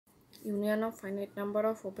Union of finite number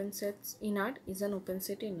of open sets in R is an open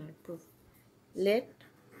set in R. Proof. Let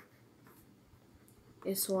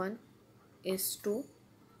S1, S2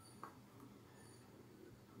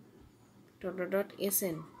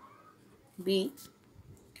 Sn be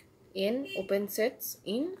n open sets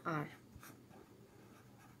in R.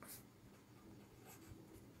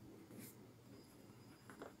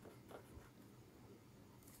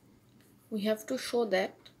 We have to show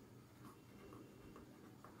that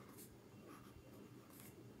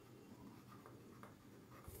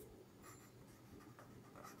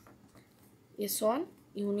S1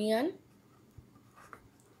 union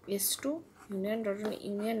S2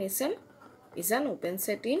 union Sn is an open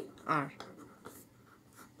set in R.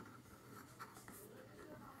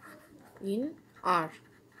 In R.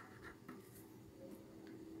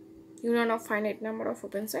 Union of finite number of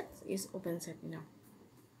open sets is open set in R.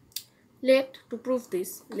 To prove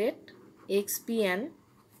this, let X be an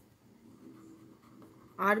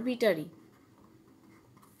arbitrary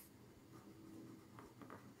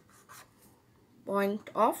point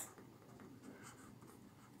of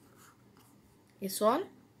S1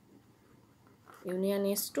 union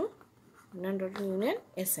S2 union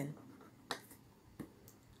Sn.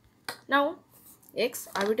 Now X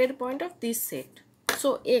arbitrary point of this set.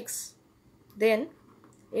 So X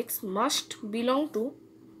must belong to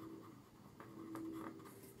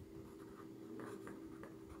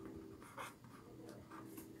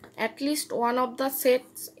at least one of the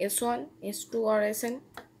sets S1, S2 or Sn,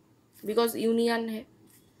 because union hai.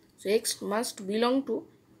 So X must belong to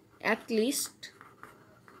at least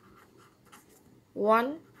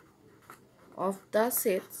one of the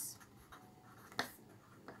sets.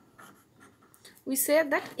 We say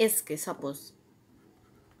that Sk, suppose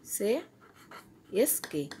say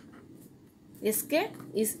Sk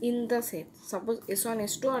is in the set, suppose S1,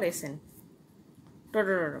 S2 और Sn,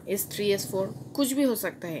 S3, S4 कुछ भी हो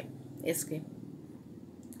सकता है Sk.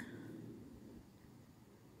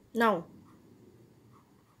 Now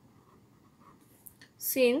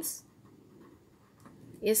since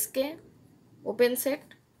Sk open set,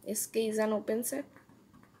 Sk is an open set,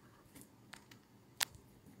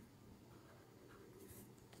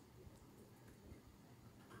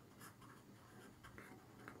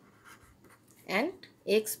 and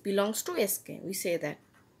X belongs to Sk, we say that.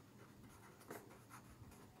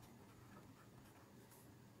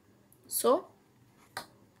 So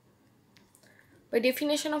by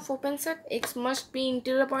definition of open set, X must be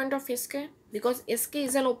interior point of Sk, because Sk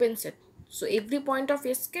is an open set. So every point of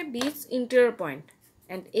Sk be its interior point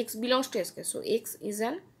and X belongs to Sk. So X is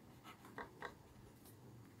an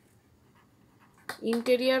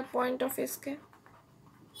interior point of Sk.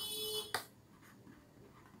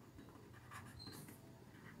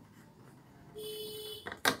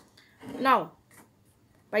 Now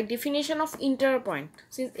by definition of interior point,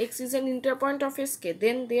 since X is an interior point of Sk,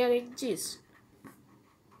 then there exists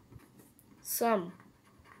some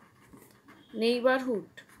neighborhood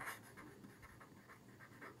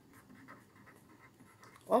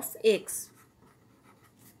of X,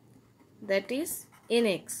 that is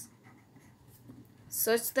Nx,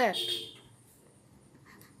 such that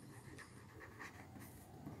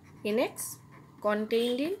Nx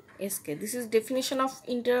contained in Sk. This is definition of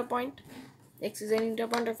interior point. X is an interior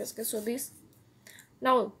point of Sk. So this,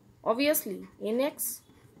 now obviously Nx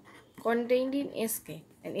contained in Sk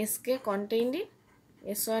and Sk contained in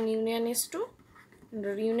S1 union S2 and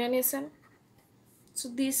union Sn. So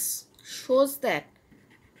this shows that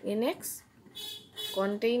Nx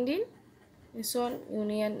contained in S1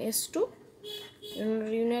 union S2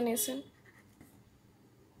 and union Sn.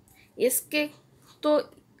 Sk to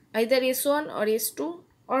either S1 or S2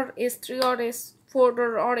 or S3 or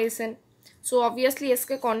S4 or Sn. So obviously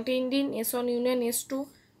Sk contained in S1 union S2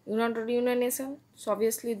 union Sn. So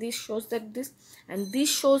obviously this shows that this, and this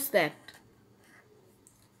shows that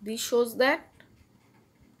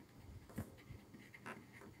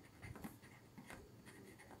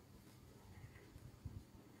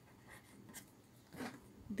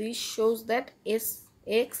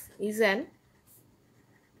X is an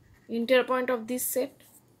interior point of this set.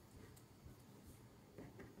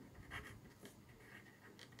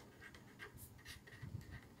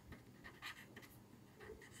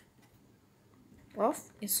 Of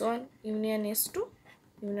S1 union S2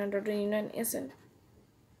 union Sn.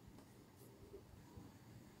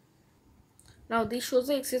 Now this shows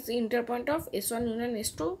the X is the interior point of S1 union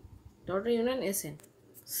S2 union Sn.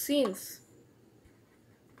 Since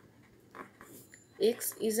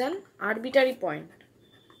X is an arbitrary point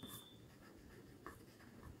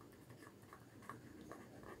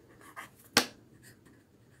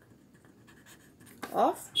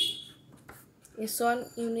of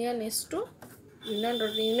S1 union S2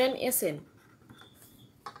 union Sn,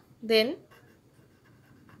 then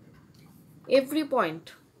every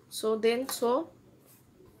point, so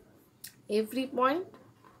every point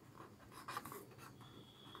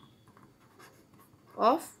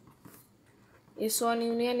of S1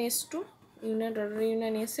 union S2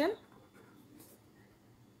 union Sn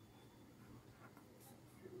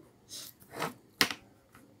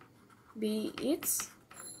be its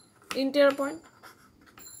interior point.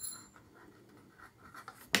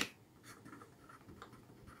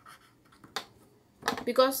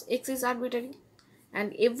 Because X is arbitrary,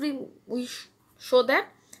 and we show that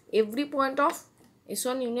every point of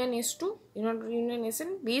S1 union S2 union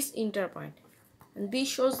Sn be its interior point, and this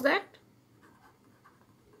shows that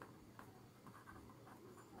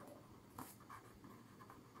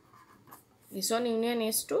S1 union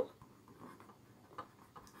S2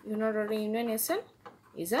 union Sn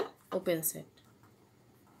is an open set.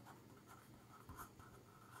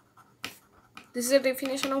 This is a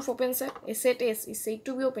definition of open set. A set S is said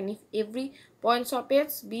to be open if every points of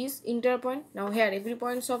S be its interior point. Now here every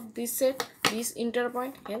points of this set be its interior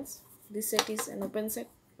point, hence this set is an open set.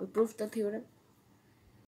 We proved the theorem.